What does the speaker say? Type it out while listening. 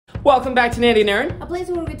Welcome back to Nandy Aaron, a place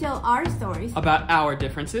where we tell our stories about our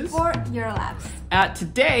differences for your laughs.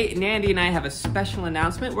 Today, Nandy and I have a special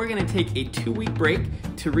announcement. We're going to take a 2-week break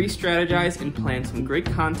to re-strategize and plan some great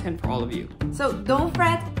content for all of you. So don't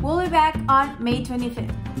fret, we'll be back on May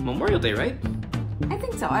 25th. Memorial Day, right? I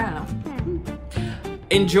think so, I don't know.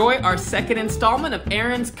 Enjoy our second installment of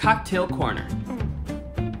Aaron's Cocktail Corner.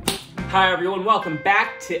 Hi everyone, welcome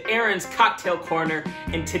back to Aaron's Cocktail Corner,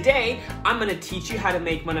 and today I'm going to teach you how to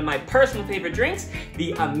make one of my personal favorite drinks,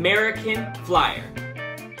 the American Flyer.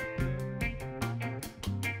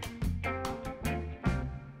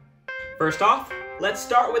 First off, let's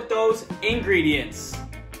start with those ingredients.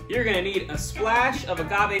 You're going to need a splash of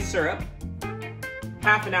agave syrup,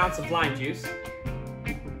 half an ounce of lime juice,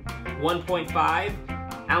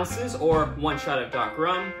 1.5 ounces or 1 shot of dark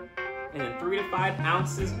rum, and then 3 to 5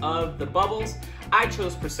 ounces of the bubbles. I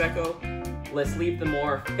chose Prosecco. Let's leave the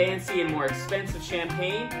more fancy and more expensive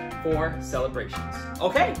champagne for celebrations.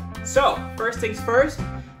 Okay, so first things first,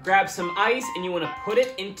 grab some ice and you want to put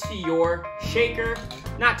it into your shaker.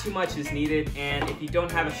 Not too much is needed, and if you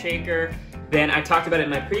don't have a shaker, then I talked about it in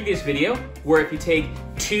my previous video, where if you take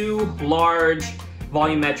 2 large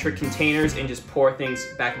volumetric containers and just pour things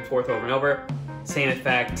back and forth over and over, same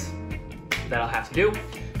effect, that'll have to do.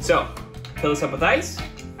 So, fill this up with ice.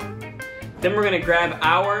 Then we're gonna grab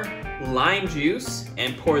our lime juice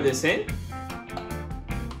and pour this in.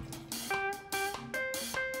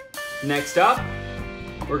 Next up,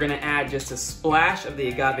 we're gonna add just a splash of the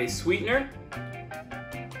agave sweetener.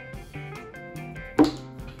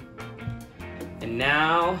 And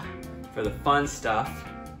now, for the fun stuff,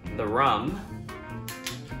 the rum.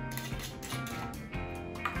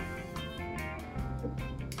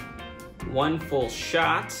 One full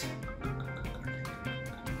shot.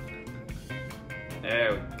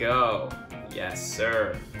 There we go. Yes,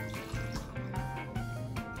 sir.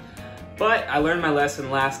 But I learned my lesson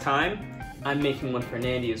last time. I'm making one for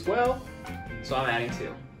Nandy as well, so I'm adding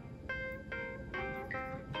 2.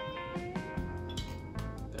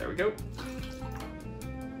 There we go.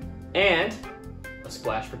 And a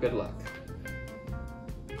splash for good luck.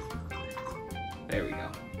 There we go.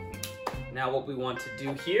 Now what we want to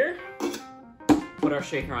do here, put our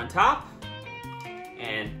shaker on top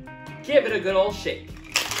and give it a good old shake.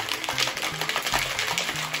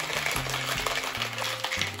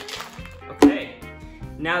 Okay,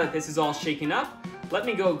 now that this is all shaken up, let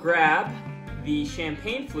me go grab the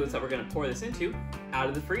champagne flutes that we're gonna pour this into out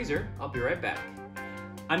of the freezer. I'll be right back.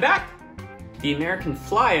 I'm back. The American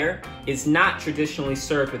Flyer is not traditionally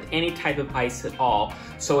served with any type of ice at all,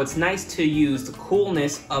 so it's nice to use the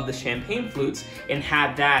coolness of the champagne flutes and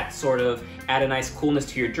have that sort of add a nice coolness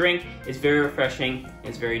to your drink. It's very refreshing, and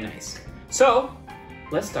it's very nice. So,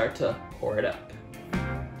 let's start to pour it up.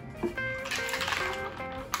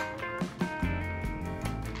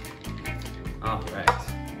 All right.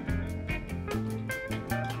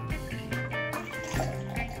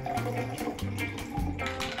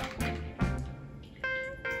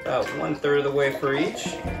 About 1/3 of the way for each.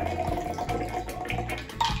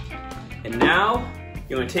 And now,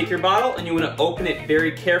 you want to take your bottle and you want to open it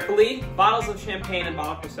very carefully. Bottles of champagne and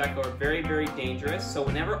bottle of Prosecco are very, very dangerous. So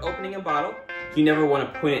whenever opening a bottle, you never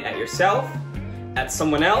want to point it at yourself, at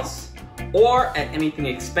someone else, or at anything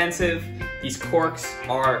expensive. These corks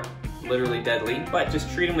are literally deadly, but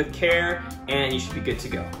just treat them with care and you should be good to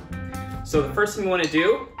go. So the first thing you want to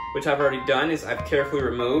do, which I've already done, is I've carefully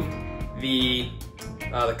removed the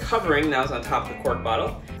covering that was on top of the cork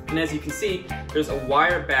bottle. And as you can see, there's a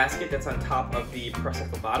wire basket that's on top of the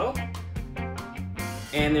Prosecco bottle.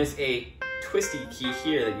 And there's a twisty key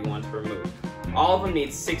here that you want to remove. All of them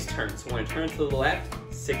need 6 turns. So you want to turn to the left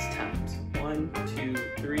 6 times. 1, 2,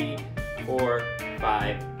 3, 4,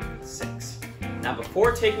 5, 6. Now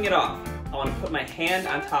before taking it off, I want to put my hand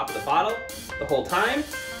on top of the bottle the whole time.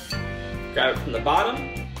 Grab it from the bottom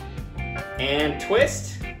and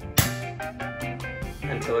twist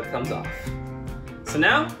until it comes off. So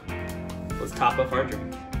now, let's top up our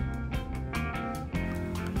drink.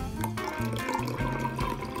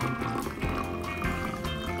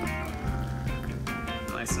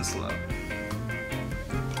 Nice and slow.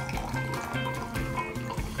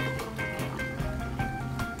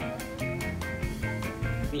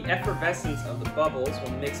 The effervescence of the bubbles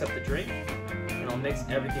will mix up the drink and it'll mix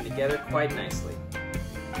everything together quite nicely.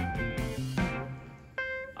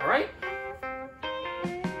 All right.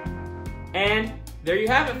 And there you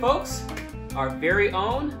have it, folks. Our very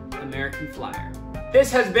own American Flyer. This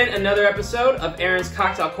has been another episode of Aaron's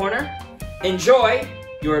Cocktail Corner. Enjoy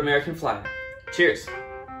your American Flyer. Cheers.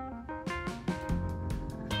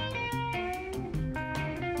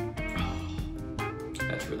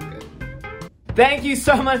 That's really good. Thank you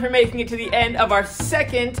so much for making it to the end of our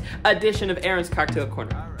second edition of Aaron's Cocktail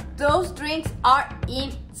Corner. Those drinks are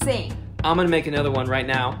insane. I'm gonna make another one right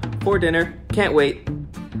now for dinner. Can't wait.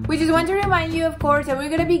 We just want to remind you, of course, that we're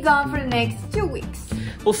gonna be gone for the next 2 weeks.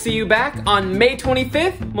 We'll see you back on May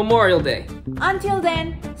 25th, Memorial Day. Until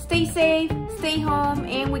then, stay safe, stay home,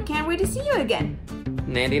 and we can't wait to see you again.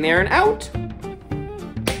 Nandy and Aaron out.